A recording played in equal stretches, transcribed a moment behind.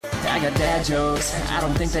I got dad jokes. I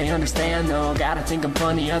don't think they understand, though. Gotta think I'm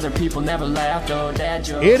funny, other people never laugh, though. Dad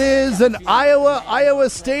jokes. It is an Iowa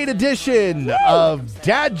State edition of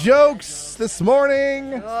Dad Jokes this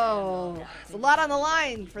morning. Oh, there's a lot on the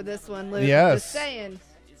line for this one, Luke. Yes. Just saying.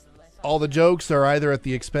 All the jokes are either at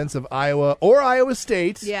the expense of Iowa or Iowa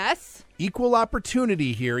State. Yes. Equal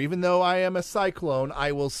opportunity here. Even though I am a Cyclone,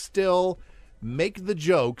 I will still make the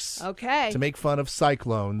jokes Okay. to make fun of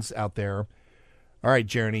Cyclones out there. All right,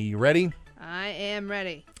 Jeremy, you ready? I am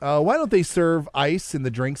ready. Why don't they serve ice in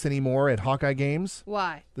the drinks anymore at Hawkeye games?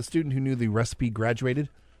 Why? The student who knew the recipe graduated.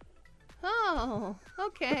 Oh,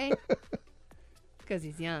 okay. Because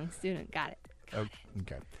he's young student. Got it. Oh,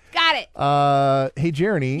 okay. Got it. Hey,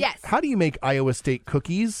 Jeremy. Yes. How do you make Iowa State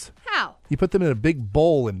cookies? How? You put them in a big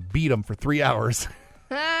bowl and beat them for 3 hours.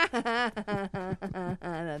 That's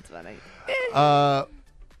funny.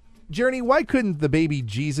 Jeremy, why couldn't the baby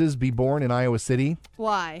Jesus be born in Iowa City?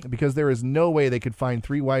 Why? Because there is no way they could find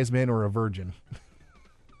 3 wise men or a virgin.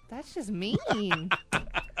 That's just mean.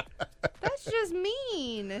 That's just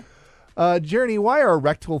mean. Jeremy, why are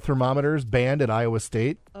rectal thermometers banned at Iowa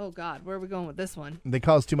State? Oh, God. Where are we going with this one? They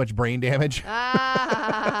cause too much brain damage.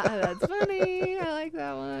 That's funny. I like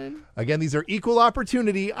that one. Again, these are equal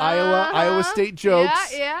opportunity Iowa State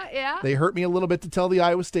jokes. Yeah. They hurt me a little bit to tell the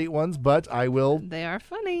Iowa State ones, but I will They are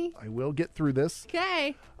funny. get through this.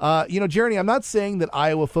 Okay. Jeremy, I'm not saying that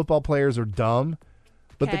Iowa football players are dumb,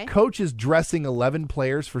 but Okay. the coach is dressing 11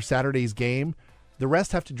 players for Saturday's game. The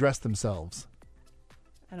rest have to dress themselves.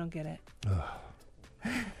 I don't get it.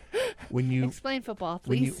 When you Explain football,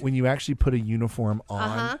 please. when you actually put a uniform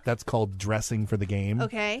on, that's called dressing for the game.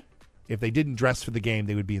 Okay. If they didn't dress for the game,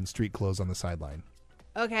 they would be in street clothes on the sideline.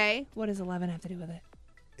 Okay. What does 11 have to do with it?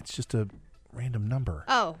 It's just a random number.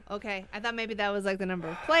 Oh, okay. I thought maybe that was like the number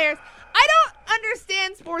of players. I don't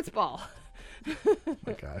understand sports ball. Oh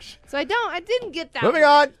my gosh. So I didn't get that. Moving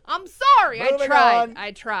one. on. I'm sorry. Moving I tried. on.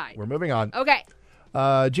 I tried. We're moving on. Okay.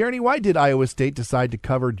 Jeremy, why did Iowa State decide to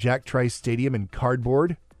cover Jack Trice Stadium in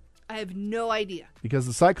cardboard? I have no idea. Because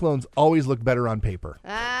the Cyclones always look better on paper.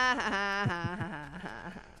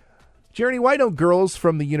 Jeremy, why don't girls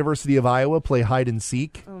from the University of Iowa play hide and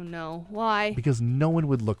seek? Oh, no. Why? Because no one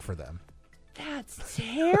would look for them. That's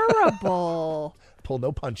terrible. Pull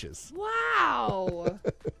no punches. Wow.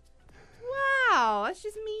 Wow. That's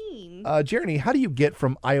just mean. Jeremy, how do you get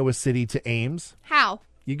from Iowa City to Ames? How?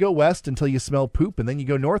 You go west until you smell poop, and then you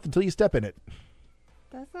go north until you step in it.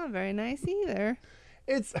 That's not very nice either.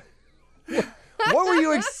 It's... What were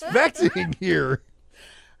you expecting here?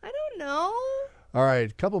 I don't know. All right,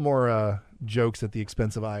 a couple more jokes at the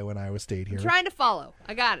expense of Iowa and Iowa State here. I'm trying to follow.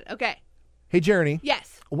 I got it. Okay. Hey, Jeremy.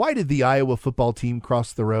 Yes. Why did the Iowa football team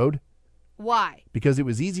cross the road? Why? Because it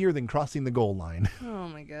was easier than crossing the goal line. Oh,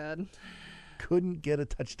 my God. Couldn't get a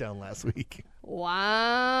touchdown last week.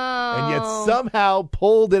 Wow. And yet somehow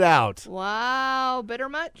pulled it out. Wow. Bitter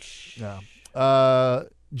much? No.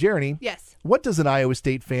 Jeremy. Yes. What does an Iowa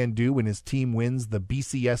State fan do when his team wins the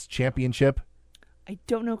BCS championship? I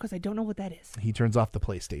don't know because I don't know what that is. He turns off the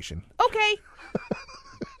PlayStation. Okay.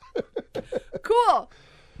 Cool.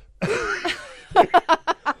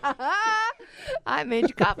 I made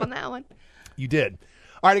you cough on that one. You did.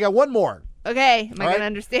 All right, I got one more. Okay. Am I All going to right?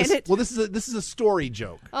 understand it? Well, this is a story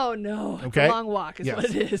joke. Oh, no. It's Okay. a long walk is Yes. what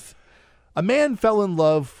it is. A man fell in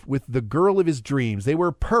love with the girl of his dreams. They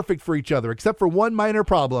were perfect for each other, except for one minor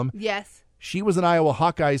problem. Yes. She was an Iowa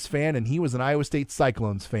Hawkeyes fan, and he was an Iowa State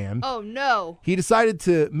Cyclones fan. Oh, no. He decided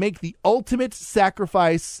to make the ultimate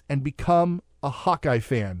sacrifice and become a Hawkeye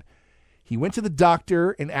fan. He went to the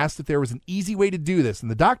doctor and asked if there was an easy way to do this. And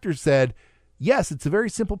the doctor said, yes, it's a very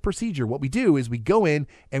simple procedure. What we do is we go in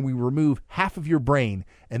and we remove half of your brain.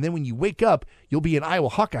 And then when you wake up, you'll be an Iowa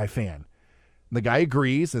Hawkeye fan. And the guy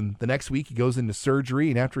agrees. And the next week he goes into surgery.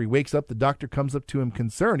 And after he wakes up, the doctor comes up to him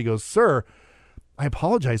concerned. He goes, sir, I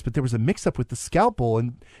apologize, but there was a mix-up with the scalpel.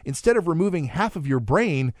 And instead of removing half of your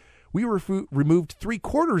brain, we removed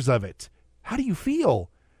 3/4 of it. How do you feel?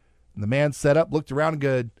 And the man sat up, looked around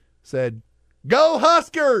and said, go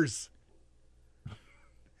Huskers!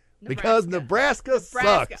 Because Nebraska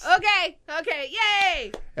sucks. Okay.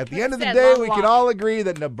 Yay. At the end of the Said day, long we walk. can all agree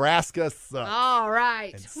that Nebraska sucks. All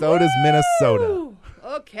right. And so does Minnesota. Woo!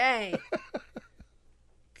 Okay.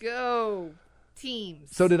 Go teams.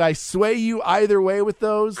 So did I sway you either way with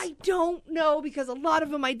those? I don't know because a lot of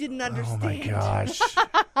them I didn't understand. Oh my gosh.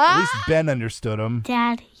 At least Ben understood them.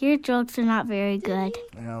 Dad, your jokes are not very good.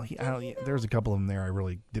 Well, there was a couple of them there I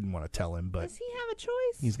really didn't want to tell him, but Does he have a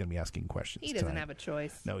choice? he's going to be asking questions He doesn't tonight. have a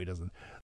choice. No, he doesn't.